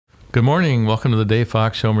Good morning. Welcome to the Dave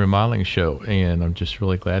Fox Home Remodeling Show. And I'm just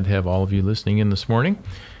really glad to have all of you listening in this morning.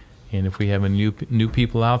 And if we have any new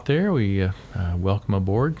people out there, we welcome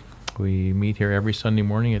aboard. We meet here every Sunday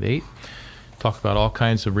morning at 8. Talk about all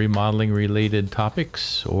kinds of remodeling related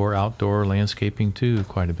topics or outdoor landscaping too,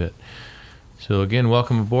 quite a bit. So again,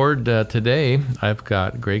 welcome aboard. Today, I've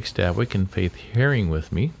got Greg Stadwick and Faith Herring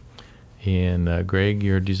with me. And Greg,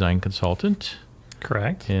 you're a design consultant.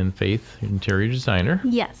 Correct. And Faith, interior designer.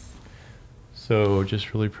 Yes. So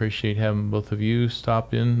just really appreciate having both of you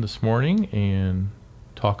stop in this morning and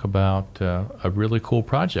talk about a really cool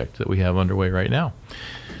project that we have underway right now.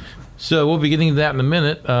 So we'll be getting to that in a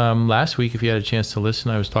minute. Last week, if you had a chance to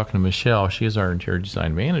listen, I was talking to Michelle. She is our interior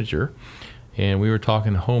design manager. And we were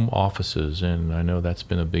talking home offices. And I know that's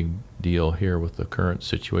been a big deal here with the current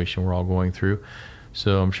situation we're all going through.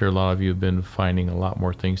 So I'm sure a lot of you have been finding a lot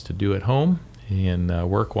more things to do at home. And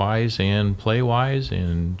work-wise and play-wise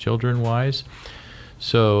and children-wise.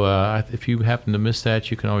 So if you happen to miss that,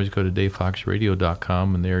 you can always go to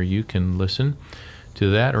davefoxradio.com, and there you can listen to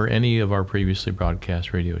that or any of our previously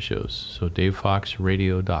broadcast radio shows. So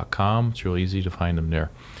davefoxradio.com. It's real easy to find them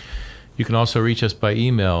there. You can also reach us by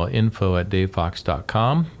email,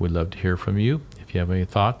 info@davefox.com. We'd love to hear from you. If you have any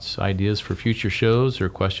thoughts, ideas for future shows, or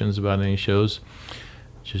questions about any shows,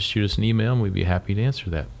 just shoot us an email, and we'd be happy to answer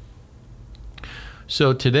that.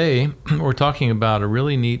 So today, we're talking about a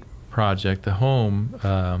really neat project. The home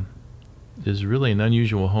is really an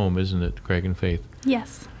unusual home, isn't it, Greg and Faith?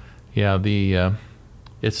 Yes. Yeah,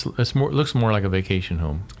 it's more looks more like a vacation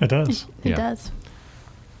home. It does. It does.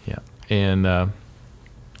 Yeah, and I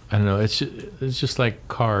don't know. It's just like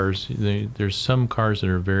cars. There's some cars that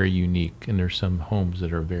are very unique, and there's some homes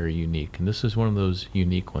that are very unique. And this is one of those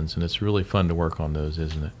unique ones, and it's really fun to work on those,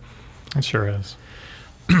 isn't it? It sure is.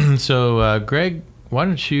 So, Greg, why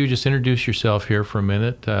don't you just introduce yourself here for a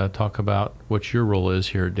minute, talk about what your role is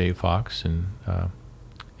here at Dave Fox and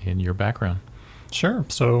your background. Sure.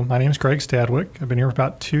 So my name is Greg Stadwick. I've been here for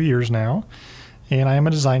about 2 years now, and I am a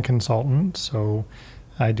design consultant. So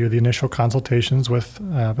I do the initial consultations with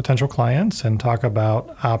potential clients and talk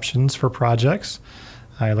about options for projects.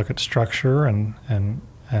 I look at structure and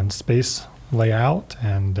space layout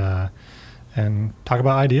and talk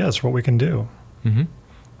about ideas for what we can do. Mm-hmm.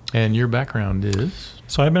 And your background is?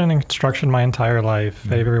 So I've been in construction my entire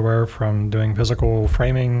life, everywhere from doing physical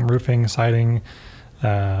framing, roofing, siding,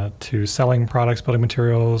 to selling products, building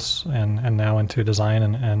materials, and now into design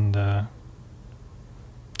and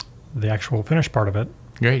the actual finished part of it.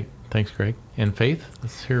 Great. Thanks, Greg. And Faith,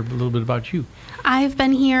 let's hear a little bit about you. I've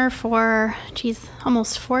been here for,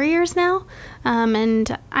 almost 4 years now,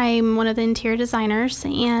 and I'm one of the interior designers,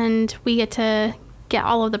 and we get to get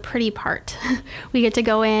all of the pretty part. We get to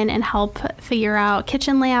go in and help figure out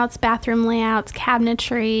kitchen layouts, bathroom layouts,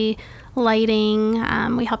 cabinetry, lighting.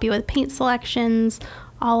 We help you with paint selections,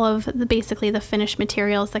 all of basically the finished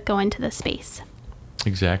materials that go into the space.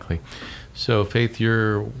 Exactly. So, Faith,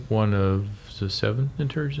 you're one of the 7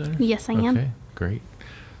 interior designers? Yes, I am. Okay, great.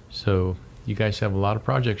 So, you guys have a lot of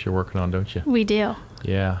projects you're working on, don't you? We do.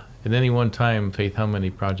 Yeah. At any one time, Faith, how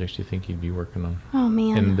many projects do you think you'd be working on? Oh,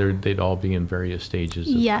 man. And they'd all be in various stages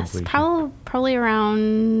of completion. Probably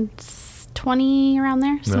around 20 around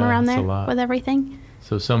there, somewhere around there a lot. With everything.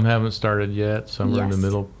 So some haven't started yet, some are in the Yes.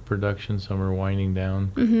 middle production, some are winding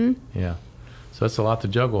down. Mm-hmm. Yeah. So that's a lot to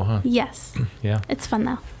juggle, huh? Yes. Yeah. It's fun,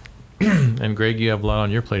 though. And Greg, you have a lot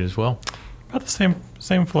on your plate as well. About the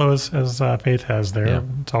same flow as Faith has there. Yeah.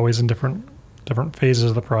 It's always in different phases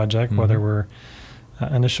of the project, whether we're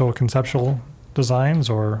initial conceptual designs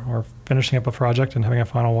or finishing up a project and having a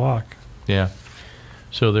final walk. Yeah.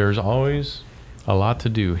 So there's always a lot to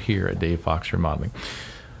do here at Dave Fox Remodeling.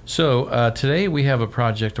 So today we have a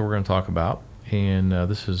project that we're going to talk about, and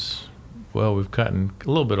this is, well, we've gotten a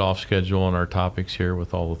little bit off schedule on our topics here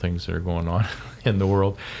with all the things that are going on in the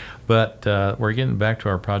world, but we're getting back to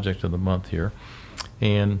our project of the month here.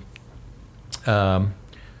 And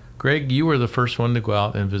Greg, you were the first one to go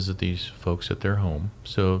out and visit these folks at their home.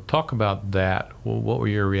 So talk about that. Well, what were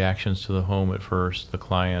your reactions to the home at first, the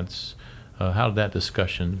clients? How did that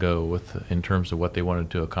discussion go in terms of what they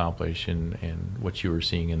wanted to accomplish and what you were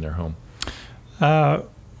seeing in their home?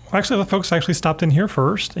 Actually, the folks actually stopped in here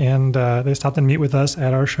first, and they stopped and meet with us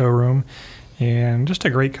at our showroom. And just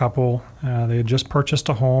a great couple. They had just purchased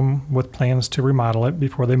a home with plans to remodel it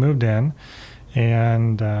before they moved in,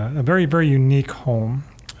 and a very, very unique home.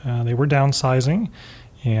 They were downsizing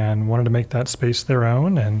and wanted to make that space their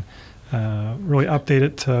own and really update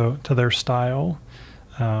it to their style.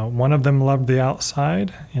 One of them loved the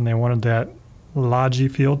outside, and they wanted that lodgy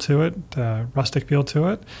feel to it, rustic feel to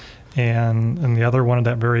it. and the other wanted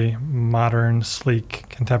that very modern, sleek,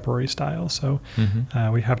 contemporary style. So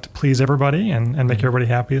we have to please everybody and make everybody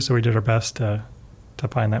happy. So we did our best to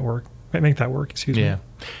find that work, make that work. Excuse me. Yeah,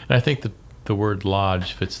 and I think the word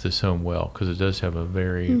lodge fits this home well because it does have a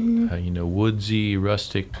very woodsy,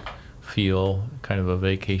 rustic feel, kind of a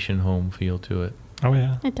vacation home feel to it. Oh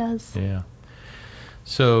yeah, It does. Yeah.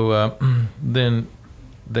 So then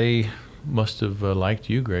they must have liked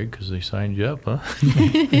you, Greg, because they signed you up, huh?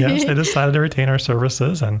 Yes, they decided to retain our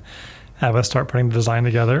services and have us start putting the design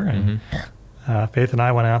together. And Faith and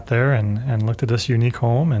I went out there and looked at this unique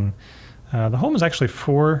home. And the home is actually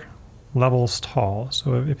 4 levels tall.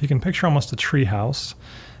 So if you can picture almost a tree house,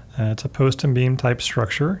 it's a post and beam type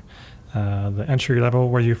structure. The entry level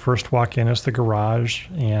where you first walk in is the garage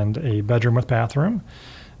and a bedroom with bathroom.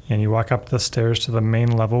 And you walk up the stairs to the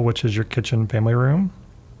main level, which is your kitchen family room.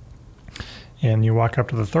 And you walk up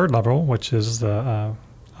to the 3rd level, which is a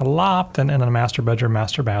loft and a master bedroom,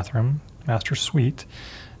 master bathroom, master suite.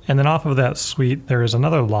 And then off of that suite, there is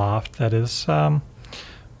another loft that is, we're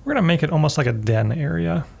going to make it almost like a den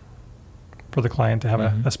area for the client to have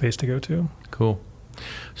a space to go to. Cool.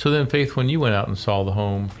 So then, Faith, when you went out and saw the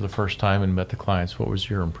home for the first time and met the clients, what was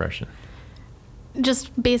your impression?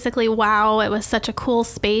 Just basically, wow, it was such a cool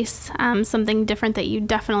space, something different that you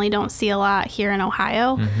definitely don't see a lot here in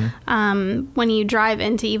Ohio. When you drive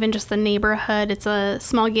into even just the neighborhood, it's a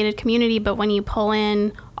small gated community, but when you pull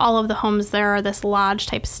in, all of the homes there are this lodge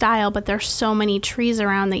type style, but there's so many trees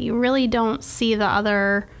around that you really don't see the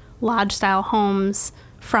other lodge style homes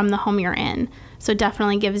from the home you're in. So it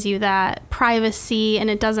definitely gives you that privacy, and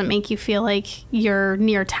it doesn't make you feel like you're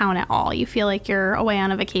near town at all. You feel like you're away on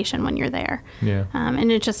a vacation when you're there. Yeah.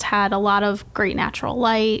 And it just had a lot of great natural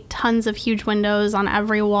light, tons of huge windows on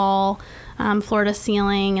every wall, floor to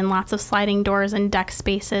ceiling, and lots of sliding doors and deck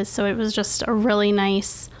spaces. So it was just a really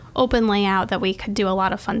nice open layout that we could do a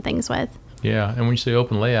lot of fun things with. Yeah, and when you say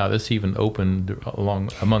open layout, it's even open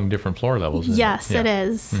among different floor levels. Yes, it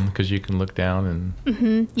is. Because you can look down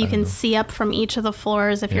and you can see up from each of the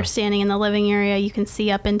floors. If you're standing in the living area, you can see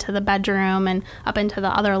up into the bedroom and up into the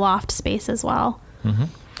other loft space as well.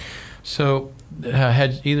 So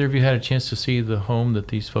had either of you had a chance to see the home that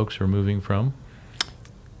these folks are moving from?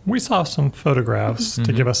 We saw some photographs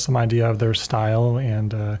to give us some idea of their style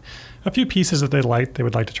and a few pieces that they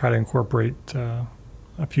would like to try to incorporate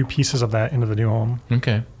a few pieces of that into the new home.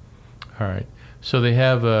 Okay. All right. So they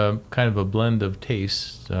have a kind of a blend of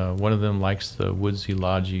tastes. One of them likes the woodsy,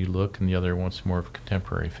 lodgy look, and the other wants more of a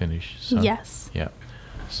contemporary finish. So, Yes. Yeah.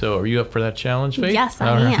 So are you up for that challenge, Faith? Yes,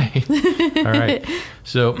 I am. All right.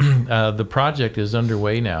 So the project is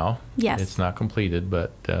underway now. Yes. It's not completed,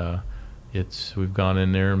 but we've gone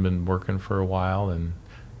in there and been working for a while and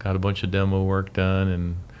got a bunch of demo work done.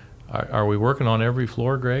 And are we working on every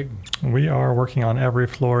floor, Greg? We are working on every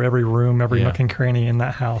floor, every room, every nook and cranny in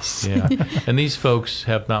that house. Yeah. And these folks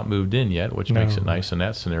have not moved in yet, which makes it nice in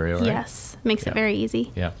that scenario, right? Yes. Makes it very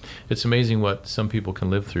easy. Yeah. It's amazing what some people can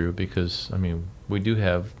live through because, I mean, we do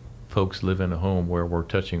have folks live in a home where we're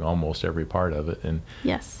touching almost every part of it. And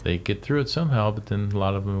they get through it somehow, but then a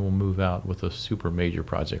lot of them will move out with a super major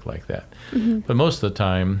project like that. But most of the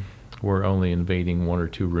time, we're only invading 1 or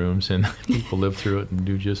 2 rooms, and people live through it and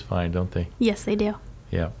do just fine, don't they? Yes, they do.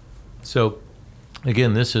 Yeah. So,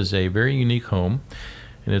 again, this is a very unique home,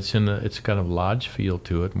 and it's got a lodge feel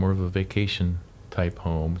to it, more of a vacation type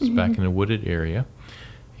home. It's back in a wooded area,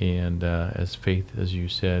 and as Faith, as you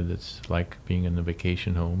said, it's like being in a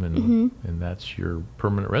vacation home, and that's your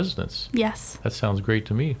permanent residence. Yes. That sounds great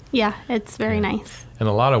to me. Yeah, it's very nice. And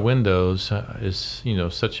a lot of windows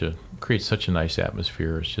creates such a nice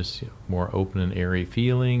atmosphere. It's just more open and airy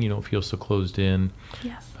feeling. You don't feel so closed in.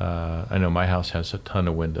 Yes. I know my house has a ton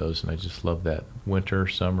of windows, and I just love that winter,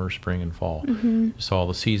 summer, spring, and fall. Just all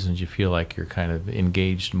the seasons, you feel like you're kind of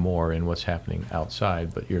engaged more in what's happening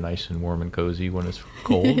outside, but you're nice and warm and cozy when it's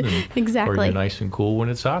cold, and, exactly. or you're nice and cool when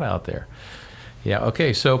it's hot out there. Yeah,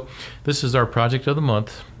 okay, so this is our Project of the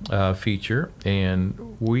Month feature,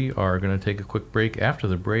 and we are going to take a quick break. After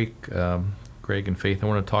the break, Greg and Faith, I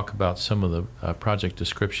want to talk about some of the project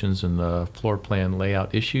descriptions and the floor plan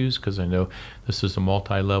layout issues, because I know this is a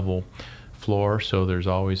multi-level floor, so there's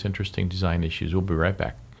always interesting design issues. We'll be right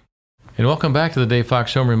back. And welcome back to the Dave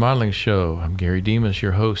Fox Home Remodeling Show. I'm Gary Demas,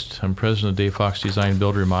 your host. I'm president of Dave Fox Design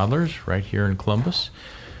Build Remodelers right here in Columbus.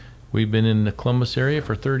 We've been in the Columbus area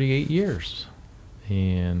for 38 years.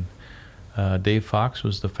 And Dave Fox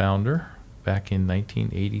was the founder back in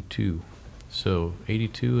 1982. So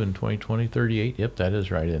 82 and 2020, 38. Yep, that is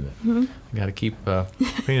right, isn't it? I got to keep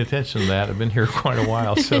paying attention to that. I've been here quite a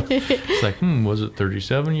while. So it's like, was it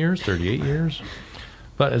 37 years, 38 years?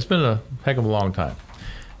 but it's been a heck of a long time.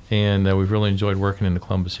 And we've really enjoyed working in the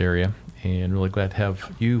Columbus area, and really glad to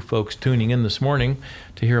have you folks tuning in this morning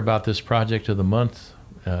to hear about this Project of the Month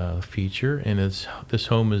feature. And this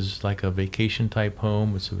home is like a vacation type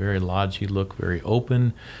home. It's a very lodgy look, very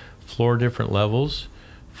open, four different levels.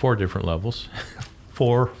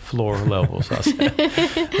 4 floor levels. I'll say.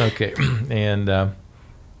 Okay, and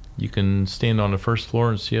you can stand on the first floor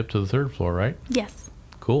and see up to the 3rd floor, right? Yes.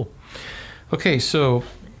 Cool. Okay, so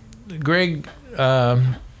Greg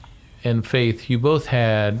and Faith, you both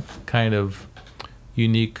had kind of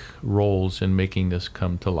unique roles in making this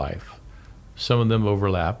come to life. Some of them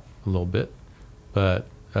overlap a little bit, but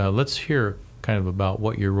let's hear kind of about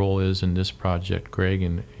what your role is in this project, Greg,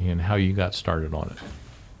 and how you got started on it.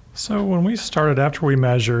 So when we started, after we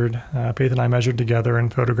measured, Faith and I measured together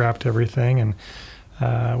and photographed everything,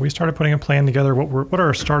 and we started putting a plan together, what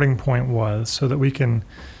our starting point was, so that we can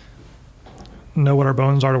know what our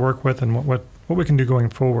bones are to work with and what we can do going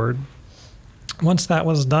forward. Once that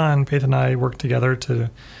was done, Faith and I worked together to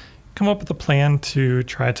come up with a plan to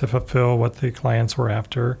try to fulfill what the clients were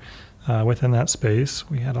after within that space.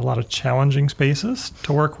 We had a lot of challenging spaces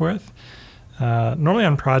to work with. Normally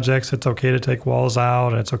on projects, it's okay to take walls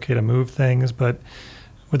out and it's okay to move things, but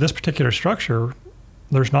with this particular structure,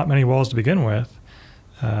 there's not many walls to begin with,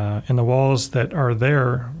 and the walls that are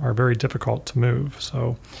there are very difficult to move.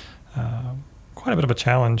 So quite a bit of a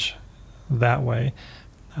challenge that way.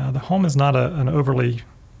 The home is not an overly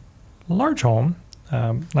large home,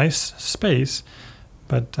 nice space,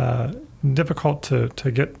 but difficult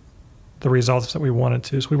to get the results that we wanted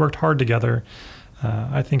to. So we worked hard together.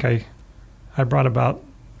 I think I brought about,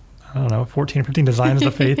 14 or 15 designs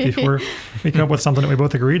to Faith before we came up with something that we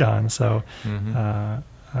both agreed on. So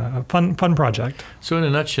a fun project. So in a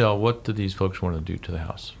nutshell, what did these folks want to do to the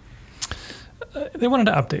house? They wanted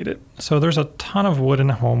to update it. So there's a ton of wood in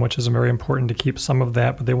the home, which is very important to keep some of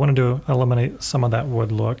that, but they wanted to eliminate some of that wood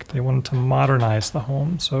look. They wanted to modernize the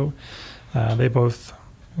home. So they both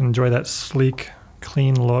enjoy that sleek,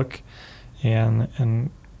 clean look. And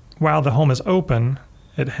while the home is open,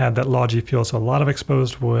 it had that lodgy feel. So a lot of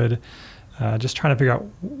exposed wood, just trying to figure out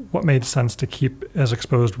what made sense to keep as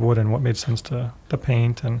exposed wood and what made sense to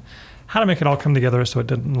paint and how to make it all come together so it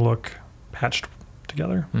didn't look patched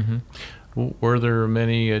together. Mm-hmm. Were there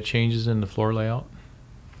many changes in the floor layout?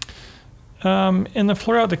 In the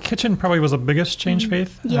floor layout, the kitchen probably was the biggest change,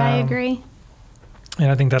 Faith. Yeah, I agree. And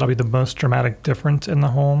I think that'll be the most dramatic difference in the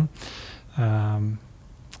home.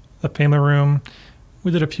 The family room,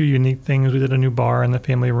 we did a few unique things. We did a new bar in the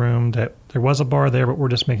family room. That there was a bar there, but we're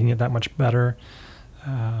just making it that much better.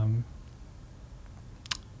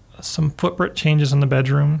 Some footprint changes in the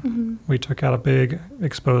bedroom. Mm-hmm. We took out a big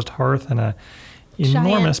exposed hearth and a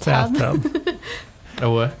enormous bathtub. A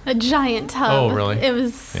what? A giant tub. Oh, really? It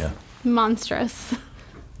was monstrous.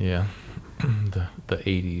 Yeah. The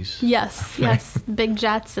 80s. Yes. Big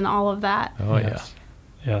jets and all of that. Oh,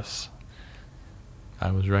 Yes.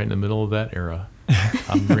 I was right in the middle of that era.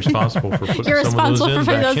 I'm responsible for putting some of those in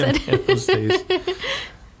back in those days.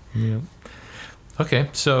 Yeah. Okay,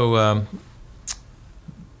 so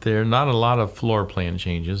there are not a lot of floor plan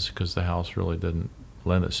changes because the house really didn't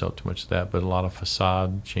lend itself to much of that, but a lot of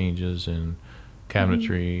facade changes and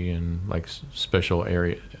cabinetry and like special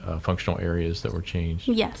area, functional areas that were changed.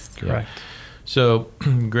 Yes. Yeah. Correct. So,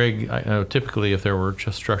 Greg, I know typically if there were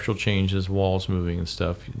just structural changes, walls moving and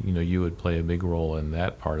stuff, you would play a big role in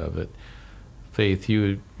that part of it. Faith,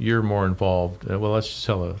 you're more involved. Well, let's just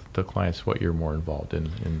tell the clients what you're more involved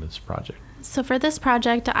in this project. So for this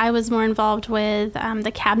project, I was more involved with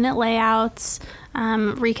the cabinet layouts,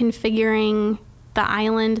 reconfiguring the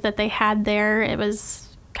island that they had there. It was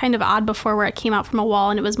kind of odd before where it came out from a wall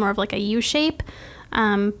and it was more of like a U shape,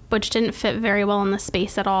 which didn't fit very well in the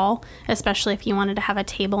space at all, especially if you wanted to have a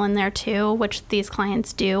table in there too, which these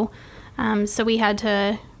clients do. So we had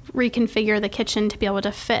to reconfigure the kitchen to be able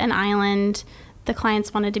to fit an island. The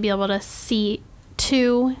clients wanted to be able to seat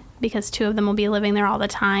 2 because 2 of them will be living there all the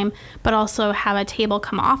time, but also have a table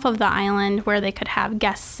come off of the island where they could have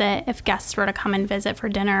guests sit if guests were to come and visit for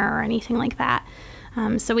dinner or anything like that.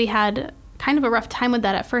 So we had kind of a rough time with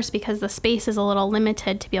that at first because the space is a little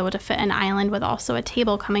limited to be able to fit an island with also a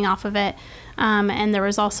table coming off of it. And there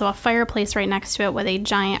was also a fireplace right next to it with a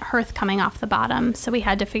giant hearth coming off the bottom. So we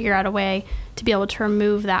had to figure out a way to be able to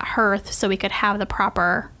remove that hearth so we could have the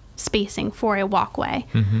proper spacing for a walkway.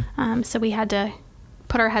 Mm-hmm. So we had to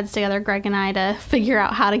put our heads together, Greg and I, to figure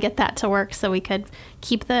out how to get that to work so we could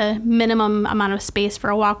keep the minimum amount of space for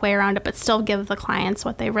a walkway around it, but still give the clients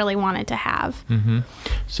what they really wanted to have. Mm-hmm.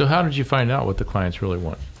 So how did you find out what the clients really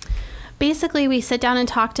want? Basically, we sit down and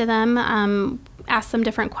talk to them, ask them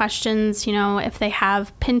different questions, if they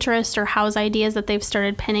have Pinterest or house ideas that they've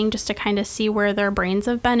started pinning, just to kind of see where their brains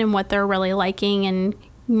have been and what they're really liking and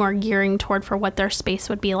more gearing toward for what their space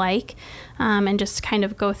would be like, and just kind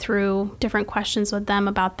of go through different questions with them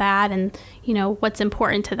about that and, what's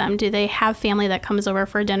important to them. Do they have family that comes over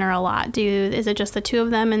for dinner a lot? Is it just the two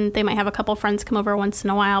of them and they might have a couple friends come over once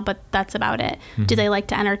in a while, but that's about it? Mm-hmm. Do they like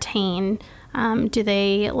to entertain? Do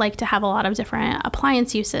they like to have a lot of different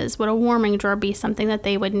appliance uses? Would a warming drawer be something that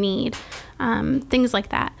they would need? Things like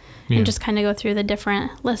that. Yeah. And just kind of go through the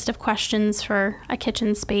different list of questions for a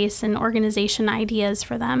kitchen space and organization ideas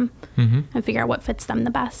for them, mm-hmm. and figure out what fits them the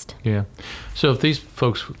best. Yeah. So if these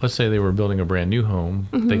folks, let's say they were building a brand new home,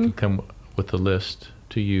 mm-hmm. they could come with a list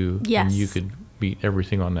to you. Yes. And you could meet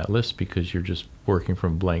everything on that list because you're just working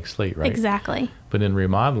from blank slate, right? Exactly. But in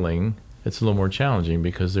remodeling, it's a little more challenging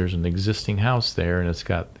because there's an existing house there and it's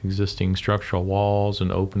got existing structural walls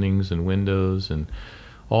and openings and windows and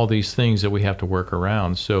all these things that we have to work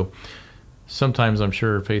around. So sometimes I'm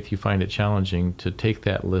sure, Faith, you find it challenging to take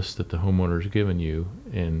that list that the homeowner's given you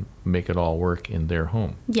and make it all work in their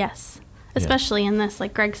home. Yes. Especially in this,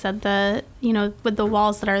 like Greg said, with the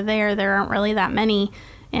walls that are there aren't really that many.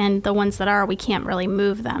 And the ones that are, we can't really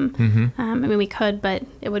move them. Mm-hmm. We could, but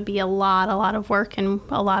it would be a lot of work and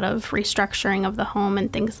a lot of restructuring of the home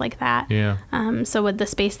and things like that. Yeah. So with the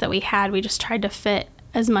space that we had, we just tried to fit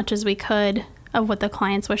as much as we could of what the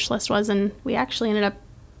client's wish list was, and we actually ended up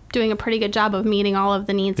doing a pretty good job of meeting all of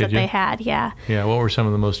the needs that they had. Yeah. Yeah. What were some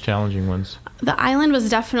of the most challenging ones? The island was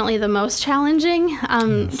definitely the most challenging,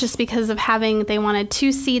 just because of they wanted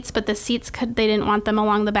 2 seats, but the seats they didn't want them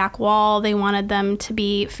along the back wall. They wanted them to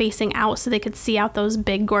be facing out so they could see out those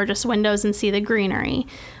big, gorgeous windows and see the greenery.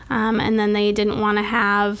 And then they didn't want to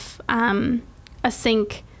have a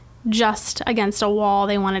sink just against a wall.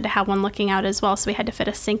 They wanted to have one looking out as well, so we had to fit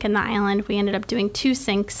a sink in the island. We ended up doing 2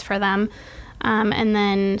 sinks for them. And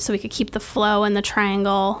then so we could keep the flow and the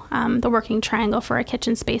triangle, the working triangle for a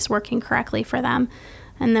kitchen space working correctly for them.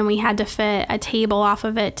 And then we had to fit a table off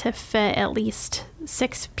of it to fit at least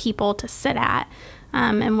 6 people to sit at.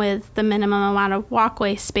 And with the minimum amount of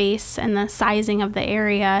walkway space and the sizing of the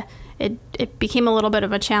area, it became a little bit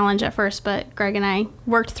of a challenge at first, but Greg and I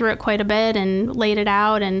worked through it quite a bit and laid it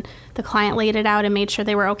out, and the client laid it out and made sure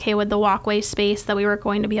they were okay with the walkway space that we were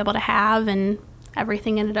going to be able to have, and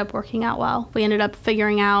everything ended up working out well. We ended up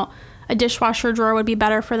figuring out a dishwasher drawer would be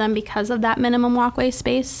better for them because of that minimum walkway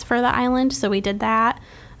space for the island, so we did that.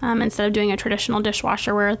 Instead of doing a traditional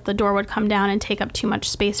dishwasher where the door would come down and take up too much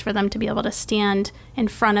space for them to be able to stand in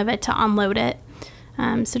front of it to unload it.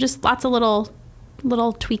 So just lots of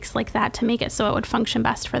little tweaks like that to make it so it would function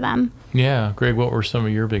best for them. Yeah. Greg, what were some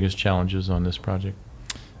of your biggest challenges on this project?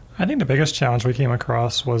 I think the biggest challenge we came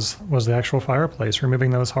across was the actual fireplace,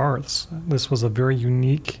 removing those hearths. This was a very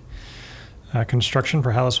unique construction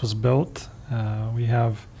for how this was built. We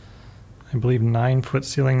have, I believe, 9-foot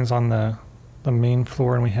ceilings on the main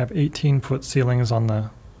floor, and we have 18-foot ceilings on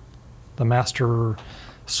the master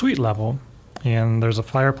suite level. And there's a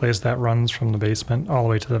fireplace that runs from the basement all the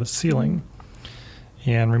way to the ceiling.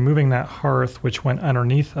 And removing that hearth, which went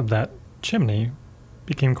underneath of that chimney,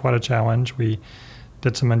 became quite a challenge. We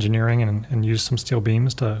did some engineering and used some steel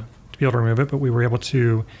beams to be able to remove it, but we were able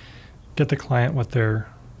to get the client what their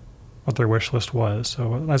wish list was.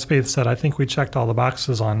 So as Faith said, I think we checked all the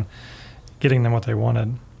boxes on getting them what they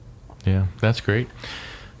wanted. Yeah, that's great.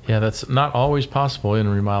 Yeah, that's not always possible in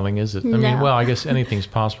remodeling, is it? No. I mean, well, I guess anything's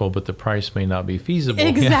possible, but the price may not be feasible.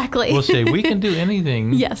 Exactly. Yeah. We'll say, we can do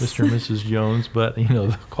anything, yes, Mr. and Mrs. Jones, but,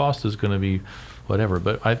 the cost is going to be whatever.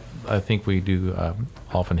 But I think we do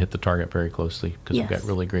often hit the target very closely because we've got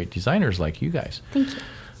really great designers like you guys. Thank you.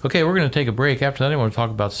 Okay, we're going to take a break. After that, I want to talk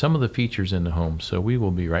about some of the features in the home. So we will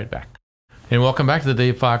be right back. And welcome back to the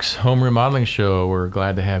Dave Fox Home Remodeling Show. We're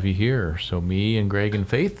glad to have you here. So me and Greg and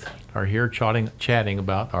Faith are here chatting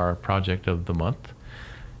about our project of the month.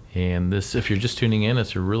 And this, if you're just tuning in,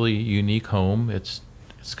 it's a really unique home. It's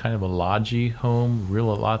kind of a lodgy home, a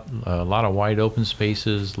lot of wide open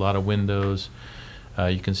spaces, a lot of windows.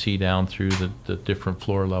 You can see down through the different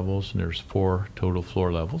floor levels, and there's 4 total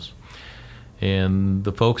floor levels. And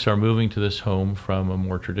the folks are moving to this home from a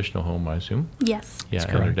more traditional home, I assume. Yes. Yeah,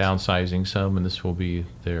 and they're downsizing some, and this will be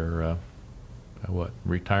their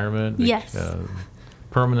retirement? Yes.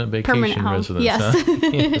 Permanent vacation residence. Yes. Huh?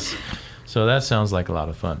 Yes. So that sounds like a lot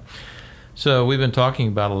of fun. So we've been talking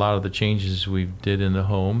about a lot of the changes we did in the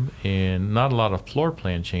home, and not a lot of floor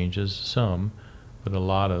plan changes, some, but a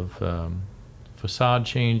lot of facade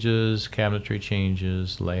changes, cabinetry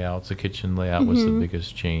changes, layouts. The kitchen layout was the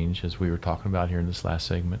biggest change, as we were talking about here in this last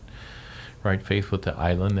segment. right, Faith, with the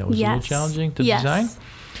island. That was a little Yes. challenging to Yes. design.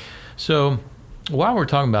 So while we're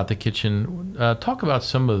talking about the kitchen, talk about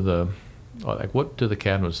some of the, like, what do the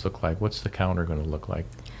cabinets look like? What's the counter going to look like?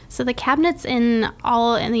 So the cabinets in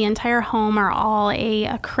the entire home are all a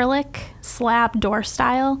acrylic slab door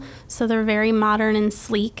style. So they're very modern and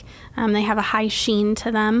sleek. They have a high sheen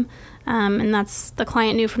to them. And the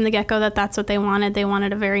client knew from the get-go that that's what they wanted. They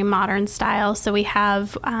wanted a very modern style. So we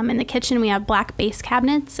have, in the kitchen, we have black base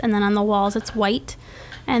cabinets, and then on the walls it's white.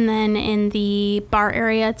 And then in the bar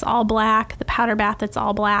area, it's all black. The powder bath, it's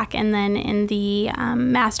all black. And then in the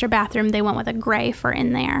master bathroom, they went with a gray for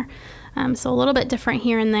in there. So a little bit different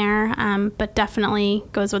here and there, but definitely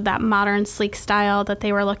goes with that modern, sleek style that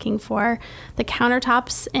they were looking for. The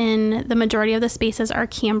countertops in the majority of the spaces are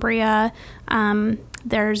Cambria.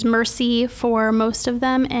 There's Mercy for most of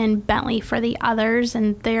them and Bentley for the others,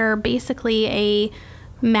 and they're basically a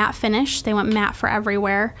matte finish. They went matte for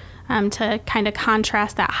everywhere. To kind of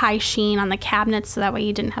contrast that high sheen on the cabinets, so that way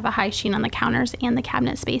you didn't have a high sheen on the counters and the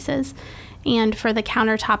cabinet spaces. And for the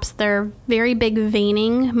countertops, they're very big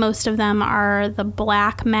veining. Most of them are the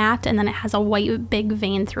black matte, and then it has a white big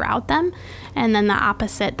vein throughout them. And then the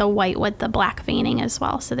opposite, the white with the black veining as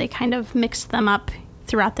well. So they kind of mixed them up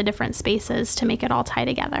throughout the different spaces to make it all tie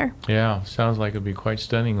together. Yeah, sounds like it'd be quite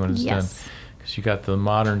stunning when it's done. Yes. Because you got the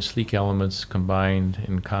modern, sleek elements combined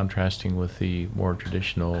and contrasting with the more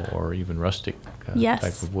traditional or even rustic Yes.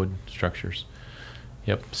 type of wood structures.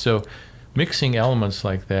 Yep. So mixing elements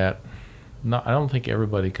like that, I don't think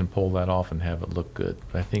everybody can pull that off and have it look good.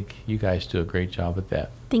 But I think you guys do a great job at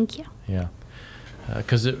that. Thank you. Yeah.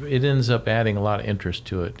 Because it ends up adding a lot of interest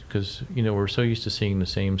to it. Because, we're so used to seeing the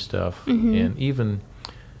same stuff. Mm-hmm. And even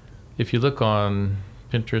if you look on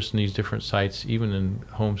Pinterest and these different sites, even in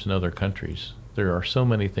homes in other countries, there are so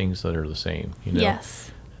many things that are the same.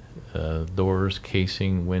 Yes. Doors,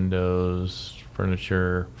 casing, windows,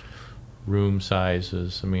 furniture, room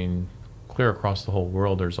sizes. I mean, clear across the whole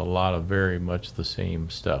world, there's a lot of very much the same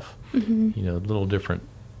stuff. Mm-hmm. Little different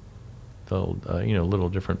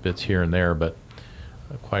bits here and there, but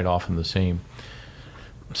quite often the same.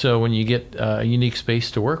 So when you get a unique space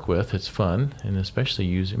to work with, it's fun, and especially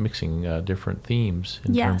mixing different themes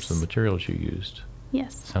in terms of the materials you used.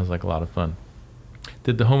 Yes. Sounds like a lot of fun.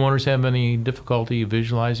 Did the homeowners have any difficulty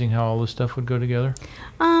visualizing how all this stuff would go together?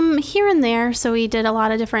 Here and there. So we did a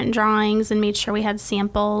lot of different drawings and made sure we had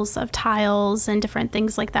samples of tiles and different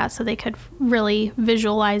things like that so they could really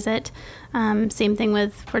visualize it. Same thing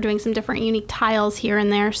we're doing some different unique tiles here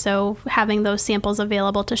and there. So having those samples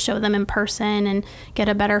available to show them in person and get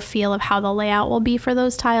a better feel of how the layout will be for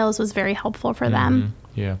those tiles was very helpful for them.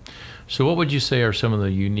 Yeah. So what would you say are some of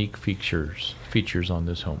the unique features on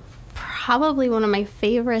this home? Probably one of my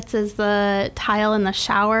favorites is the tile in the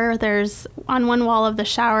shower. There's on one wall of the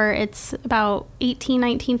shower, it's about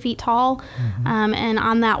 19 feet tall. Mm-hmm. And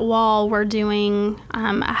on that wall, we're doing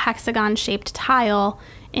a hexagon shaped tile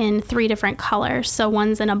in 3 different colors. So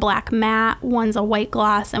one's in a black matte, one's a white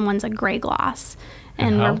gloss, and one's a gray gloss.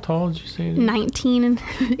 And how tall did you say? 18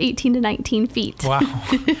 to 19 feet. Wow.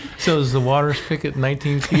 So is the water spigot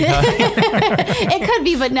 19 feet high? It could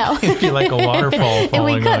be, but no. It'd be like a waterfall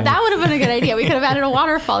falling on. That would have been a good idea. We could have added a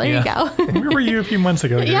waterfall. There you go. Where were you a few months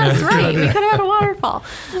ago? Yes, right. We could have had a waterfall.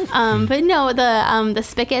 But no, the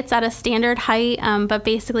spigot's at a standard height, but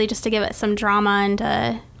basically just to give it some drama and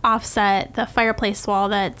to offset the fireplace wall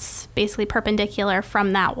that's basically perpendicular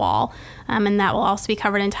from that wall. And that will also be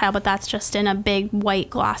covered in tile, but that's just in a big white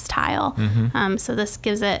gloss tile. Mm-hmm. So this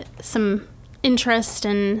gives it some interest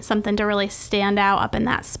and something to really stand out up in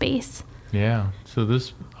that space. Yeah. So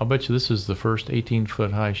I'll bet you this is the first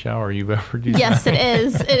 18-foot high shower you've ever designed. Yes, it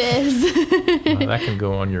is. It is. Well, that can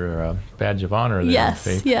go on your badge of honor there. Yes,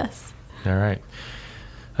 Faith. yes. All right.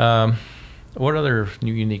 What other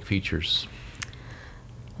new unique features?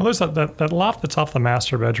 Well, there's that loft that's off the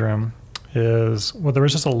master bedroom there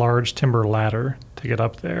was just a large timber ladder to get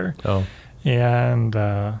up there. Oh. And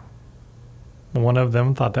one of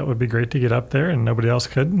them thought that would be great to get up there, and nobody else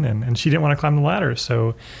could, and she didn't want to climb the ladder.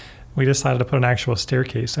 So we decided to put an actual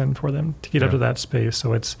staircase in for them to get up to that space,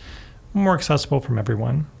 so it's more accessible from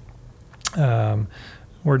everyone.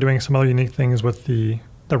 We're doing some other unique things with the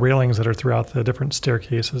railings that are throughout the different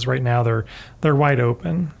staircases. Right now they're wide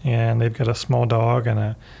open, and they've got a small dog and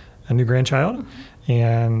a new grandchild,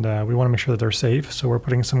 and we want to make sure that they're safe. So we're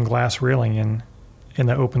putting some glass railing in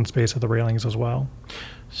the open space of the railings as well.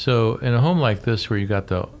 So in a home like this where you got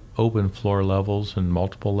the open floor levels and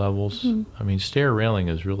multiple levels, mm-hmm. I mean, stair railing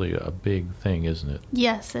is really a big thing, isn't it?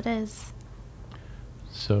 Yes, it is.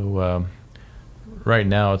 So right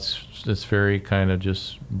now it's very kind of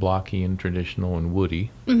just blocky and traditional and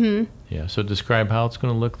woody. Mm-hmm. Yeah. So describe how it's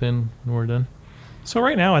going to look then when we're done. So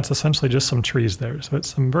right now it's essentially just some trees there. So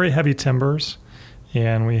it's some very heavy timbers,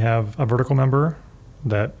 and we have a vertical member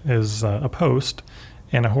that is a post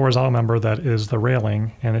and a horizontal member that is the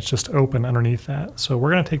railing, and it's just open underneath that. So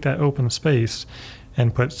we're going to take that open space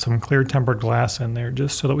and put some clear tempered glass in there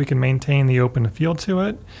just so that we can maintain the open feel to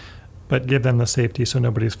it, but give them the safety so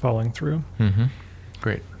nobody's falling through. Mm-hmm.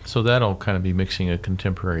 Great. So that'll kind of be mixing a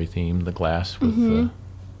contemporary theme, the glass with the wood.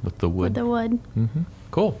 With the wood. Mm-hmm.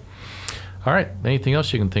 Cool. All right. Anything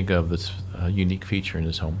else you can think of that's a unique feature in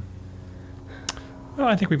this home? Well,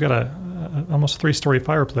 I think we've got a almost 3-story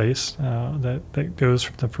fireplace that goes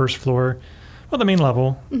from the first floor, well, the main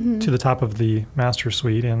level, to the top of the master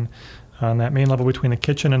suite. And on that main level between the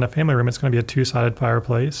kitchen and the family room, it's going to be a 2-sided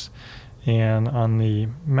fireplace. And on the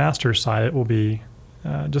master side, it will be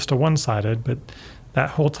just a 1-sided, but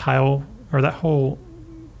that whole tile, or that whole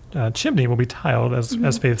chimney will be tiled,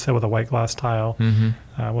 as Faith said, with a white glass tile.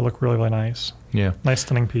 Will look really, really nice. Yeah. Nice,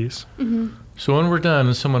 stunning piece. So when we're done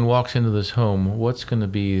and someone walks into this home, what's going to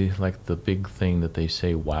be like the big thing that they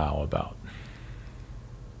say wow about?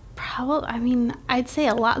 Probably, I mean, I'd say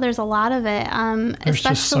a lot. There's a lot of it. There's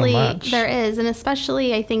just so especially much. there is, and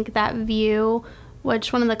especially I think that view,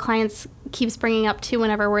 which one of the clients keeps bringing up too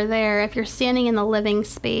whenever we're there. If you're standing in the living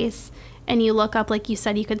space and you look up, like you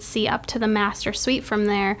said, you could see up to the master suite from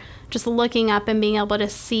there. Just looking up and being able to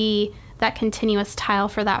see that continuous tile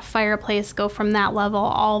for that fireplace go from that level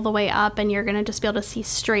all the way up, and you're going to just be able to see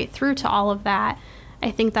straight through to all of that.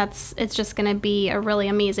 I think it's just going to be a really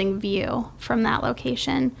amazing view from that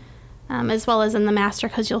location, as well as in the master,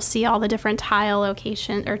 because you'll see all the different tile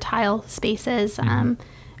location or tile spaces, and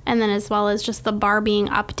then as well as just the bar being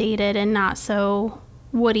updated and not so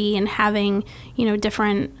woody, and having, you know,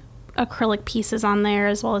 different acrylic pieces on there,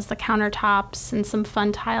 as well as the countertops and some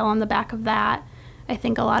fun tile on the back of that. I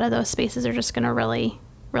think a lot of those spaces are just going to really,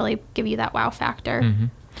 really give you that wow factor.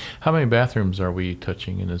 How many bathrooms are we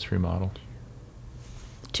touching in this remodel?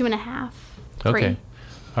 2.5, 3. Okay.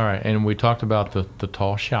 All right. And we talked about the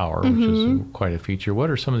tall shower, which is quite a feature. What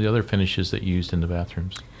are some of the other finishes that you used in the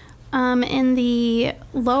bathrooms? In the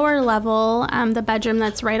lower level, the bedroom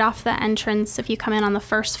that's right off the entrance, if you come in on the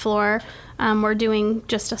first floor, we're doing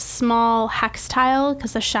just a small hex tile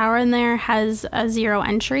because the shower in there has a 0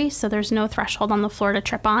 entry, so there's no threshold on the floor to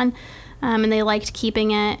trip on. And they liked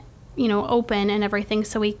keeping it, you know, open and everything,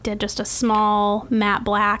 so we did just a small matte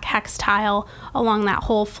black hex tile along that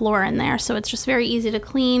whole floor in there. So it's just very easy to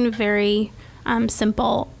clean, very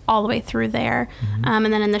simple all the way through there. And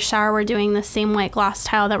then in the shower, we're doing the same white gloss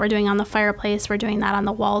tile that we're doing on the fireplace. We're doing that on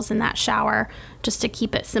the walls in that shower just to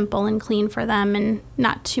keep it simple and clean for them and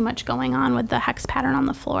not too much going on with the hex pattern on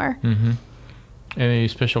the floor. Any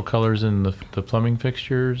special colors in the plumbing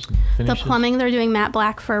fixtures? The plumbing, they're doing matte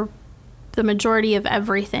black for the majority of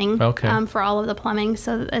everything, for all of the plumbing.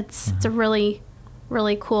 So it's a really,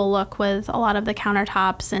 really cool look with a lot of the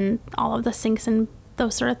countertops and all of the sinks and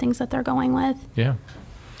those sort of things that they're going with. Yeah.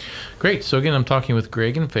 Great. So again, I'm talking with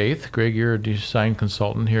Greg and Faith. Greg, you're a design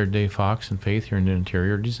consultant here at Dave Fox, and Faith, you're an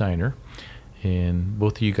interior designer. And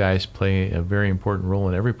both of you guys play a very important role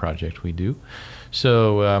in every project we do.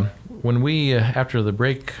 So when we, after the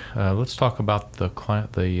break, let's talk about the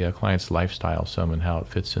client's lifestyle some and how it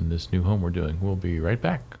fits in this new home we're doing. We'll be right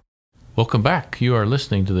back. Welcome back. You are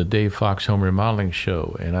listening to the Dave Fox Home Remodeling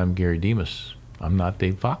Show, and I'm Gary Demas. I'm not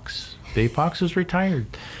Dave Fox. Dave Fox is retired.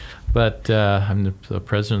 But I'm the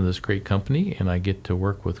president of this great company, and I get to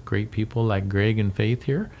work with great people like Greg and Faith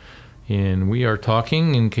here. And we are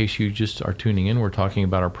talking, in case you just are tuning in, we're talking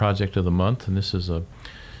about our project of the month. And this is a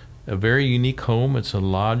very unique home. It's a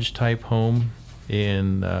lodge-type home,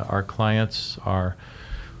 and our clients are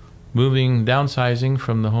downsizing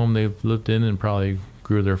from the home they've lived in and probably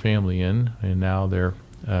grew their family in. And now they're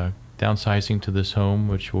downsizing to this home,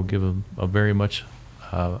 which will give a very much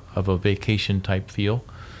of a vacation-type feel.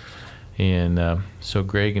 And so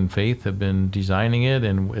Greg and Faith have been designing it,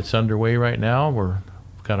 and it's underway right now.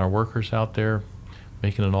 We've got our workers out there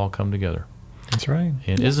making it all come together. That's right.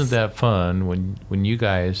 And isn't that fun when you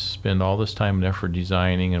guys spend all this time and effort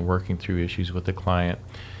designing and working through issues with the client,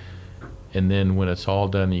 and then when it's all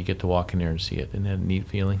done, you get to walk in there and see it. Isn't that a neat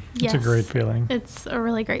feeling? Yes. It's a great feeling. It's a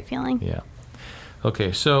really great feeling. Yeah.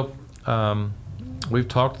 Okay, so we've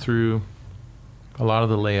talked through a lot of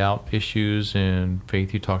the layout issues, and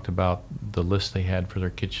Faith, you talked about the list they had for their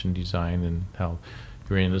kitchen design and how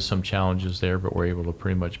you ran into some challenges there, but were able to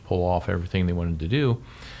pretty much pull off everything they wanted to do.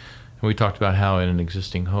 And we talked about how in an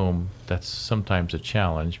existing home, that's sometimes a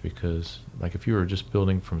challenge because, like, if you were just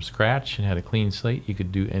building from scratch and had a clean slate, you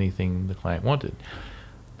could do anything the client wanted.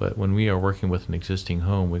 But when we are working with an existing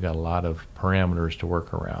home, we got a lot of parameters to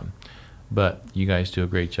work around. But you guys do a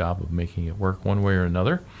great job of making it work one way or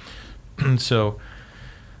another. So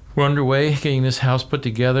we're underway getting this house put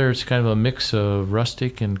together. It's kind of a mix of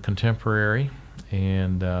rustic and contemporary.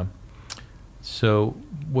 And so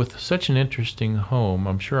with such an interesting home,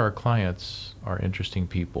 I'm sure our clients are interesting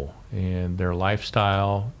people and their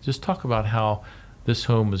lifestyle. Just talk about how this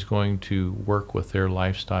home is going to work with their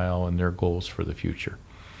lifestyle and their goals for the future.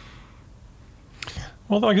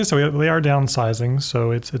 Well, like I said, they are downsizing,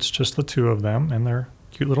 so it's just the two of them and their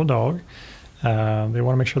cute little dog. They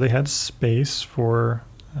want to make sure they had space for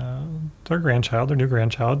their new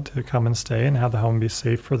grandchild, to come and stay and have the home be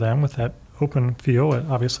safe for them with that open feel.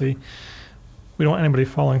 Obviously, we don't want anybody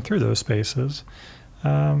falling through those spaces.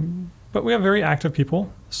 But we have very active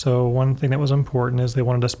people, so one thing that was important is they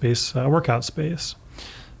wanted a workout space.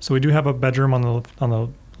 So we do have a bedroom on the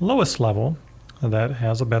lowest level that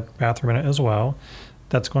has a bathroom in it as well.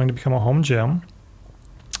 That's going to become a home gym,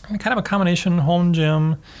 and kind of a combination home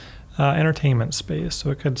gym entertainment space. So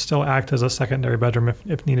it could still act as a secondary bedroom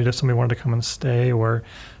if needed, if somebody wanted to come and stay, or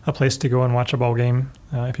a place to go and watch a ball game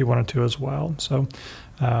if you wanted to as well. So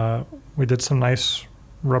we did some nice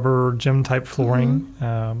rubber gym type flooring,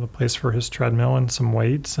 a place for his treadmill and some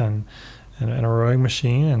weights and a rowing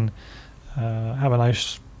machine, and have a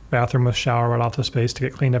nice bathroom with shower right off the space to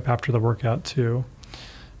get cleaned up after the workout too.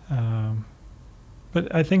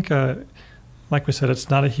 But I think, like we said, it's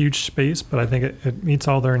not a huge space, but I think it meets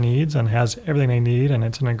all their needs and has everything they need, and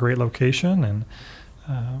it's in a great location and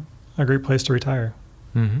a great place to retire.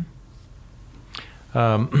 Mm-hmm.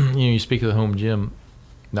 You speak of the home gym.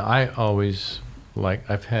 Now, I always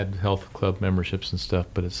I've had health club memberships and stuff,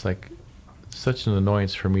 but it's like such an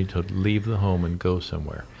annoyance for me to leave the home and go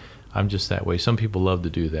somewhere. I'm just that way. Some people love to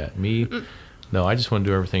do that. Me, no, I just want to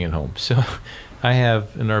do everything at home. So I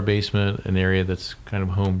have in our basement an area that's kind of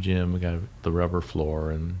home gym. We got the rubber floor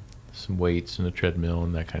and some weights and a treadmill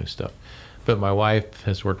and that kind of stuff. But my wife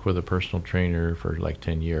has worked with a personal trainer for like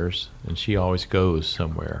 10 years, and she always goes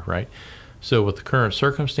somewhere, right? So with the current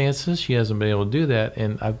circumstances, she hasn't been able to do that,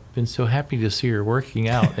 and I've been so happy to see her working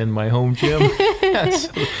out in my home gym.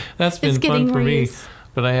 That's been fun for me.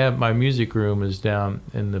 But I have my music room is down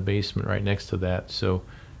in the basement right next to that, so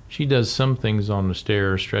she does some things on the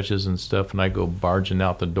stairs, stretches and stuff, and I go barging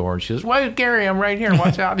out the door, and she says, "Wait, Gary, I'm right here.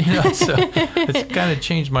 Watch out!" So it's kind of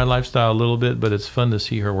changed my lifestyle a little bit, but it's fun to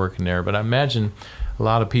see her working there. But I imagine a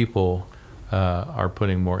lot of people are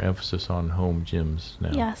putting more emphasis on home gyms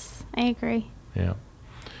now. Yes, I agree. Yeah.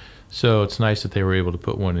 So it's nice that they were able to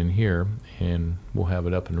put one in here, and we'll have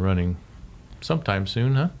it up and running sometime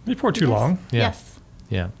soon, huh? Before too long. Yeah. Yes.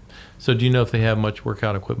 Yeah. So do you know if they have much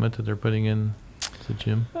workout equipment that they're putting in the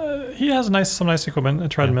gym? He has some nice equipment, a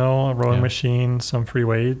treadmill, a rowing machine, some free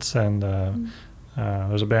weights, and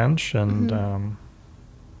there's a bench, and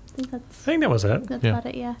I think that was it. That's about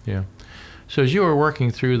it, yeah. Yeah. So as you were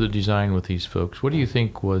working through the design with these folks, what do you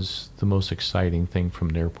think was the most exciting thing from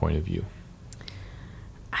their point of view?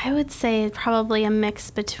 I would say probably a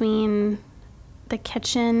mix between the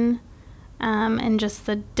kitchen and just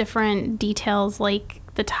the different details like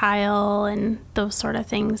the tile and those sort of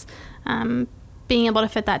things. Being able to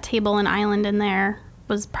fit that table and island in there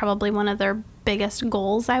was probably one of their biggest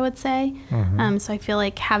goals, I would say. So I feel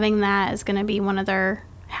like having that is going to be one of their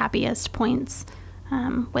happiest points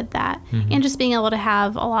with that. And just being able to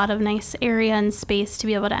have a lot of nice area and space to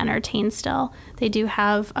be able to entertain still. They do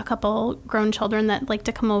have a couple grown children that like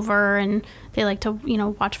to come over, and they like to,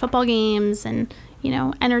 watch football games and,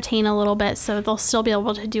 entertain a little bit. So they'll still be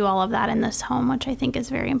able to do all of that in this home, which I think is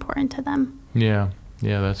very important to them. Yeah,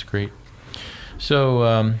 that's great.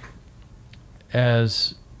 So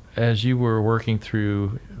as you were working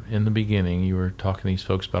through in the beginning, you were talking to these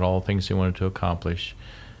folks about all the things they wanted to accomplish,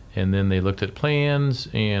 and then they looked at plans,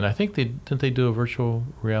 and I think didn't they do a virtual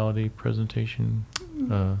reality presentation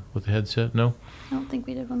with the headset? No? I don't think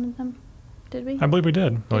we did one of them. Did we? I believe we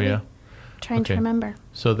did. Oh, yeah? Trying to remember.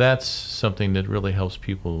 So that's something that really helps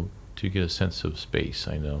people to get a sense of space,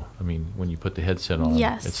 I know. I mean, when you put the headset on,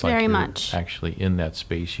 yes, it's like very you're much actually in that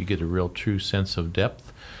space. You get a real true sense of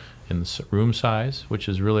depth in the room size, which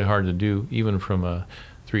is really hard to do even from a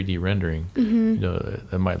 3D rendering.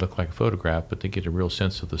 It might look like a photograph, but to get a real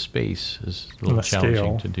sense of the space is a little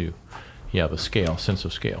challenging to do. Yeah, the sense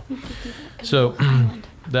of scale. So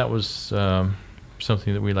that was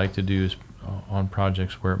something that we like to do on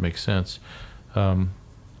projects where it makes sense.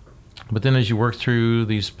 But then as you work through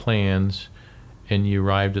these plans and you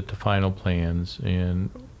arrived at the final plans. And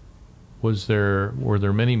were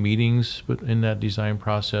there many meetings in that design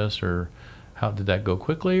process, or how did that go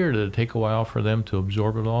quickly, or did it take a while for them to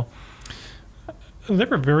absorb it all? They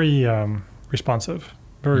were very responsive,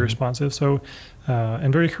 responsive. So,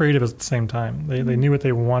 and very creative at the same time. They knew what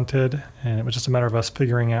they wanted, and it was just a matter of us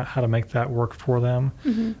figuring out how to make that work for them.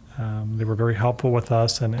 They were very helpful with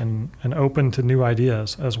us and open to new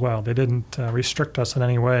ideas as well. They didn't restrict us in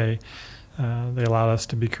any way. They allowed us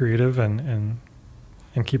to be creative and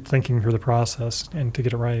keep thinking through the process and to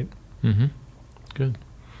get it right. Good.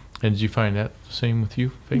 And did you find that the same with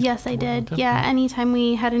you, Faith? Yes, I did. Yeah, anytime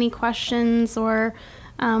we had any questions or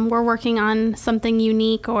we're working on something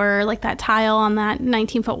unique, or like that tile on that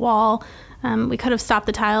 19-foot wall, we could have stopped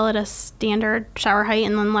the tile at a standard shower height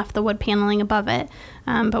and then left the wood paneling above it.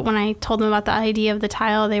 But when I told them about the idea of the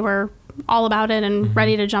tile, they were all about it and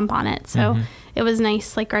ready to jump on it. So it was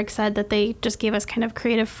nice, like Greg said, that they just gave us kind of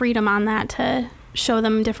creative freedom on that to show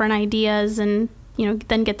them different ideas and,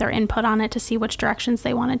 then get their input on it to see which directions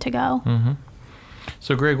they wanted to go.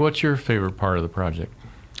 So, Greg, what's your favorite part of the project?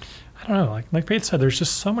 I don't know. Like Faith said, there's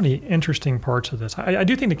just so many interesting parts of this. I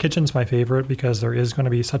do think the kitchen's my favorite because there is going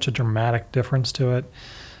to be such a dramatic difference to it.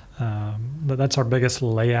 That's our biggest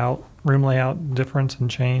room layout difference and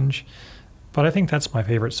change. But I think that's my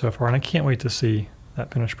favorite so far, and I can't wait to see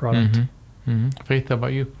that finished product. Faith, how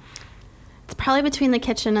about you? It's probably between the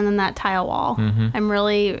kitchen and then that tile wall. I'm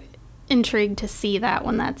really intrigued to see that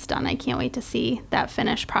when that's done. I can't wait to see that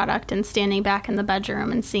finished product and standing back in the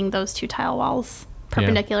bedroom and seeing those two tile walls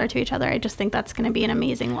perpendicular to each other. I just think that's going to be an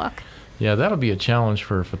amazing look. Yeah, that'll be a challenge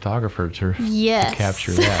for a photographer to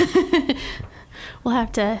capture that. We'll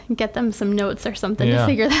have to get them some notes or something to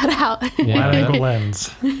figure that out. Wide angle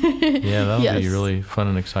lens. Yeah, that'll be really fun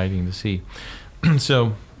and exciting to see.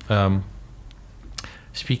 So,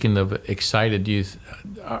 speaking of excited,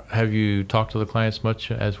 have you talked to the clients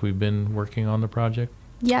much as we've been working on the project?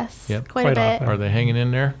 Yes, Yep. quite a bit. Often. Are they hanging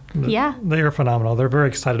in there? Yeah. They are phenomenal. They're very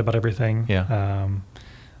excited about everything. Yeah.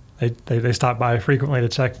 They stop by frequently to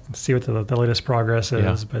check, see what the latest progress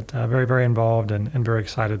is, but very, very involved and very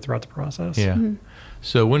excited throughout the process. Yeah.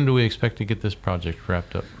 So when do we expect to get this project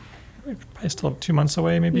wrapped up? Probably still 2 months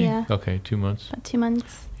away, maybe. Yeah. Okay, 2 months. About 2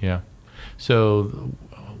 months. Yeah. So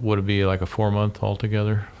would it be like a 4-month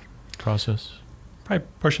altogether process? Probably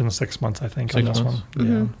pushing 6 months, I think, 6 on this months?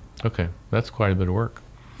 one. Okay, that's quite a bit of work.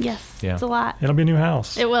 Yes, Yeah. it's a lot. It'll be a new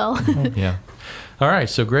house. It will. Yeah. All right.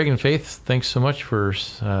 So, Greg and Faith, thanks so much for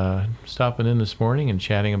stopping in this morning and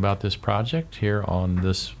chatting about this project here on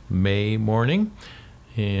this May morning.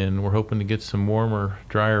 And we're hoping to get some warmer,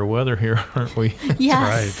 drier weather here, aren't we?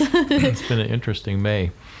 Yes. It's been an interesting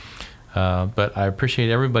May. But I appreciate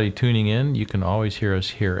everybody tuning in. You can always hear us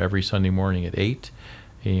here every Sunday morning at 8.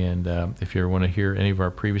 And if you want to hear any of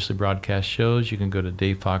our previously broadcast shows, you can go to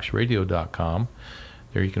davefoxradio.com.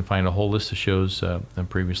 There you can find a whole list of shows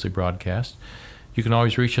previously broadcast. You can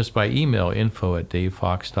always reach us by email,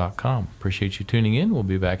 info@davefox.com. Appreciate you tuning in. We'll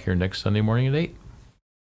be back here next Sunday morning at 8.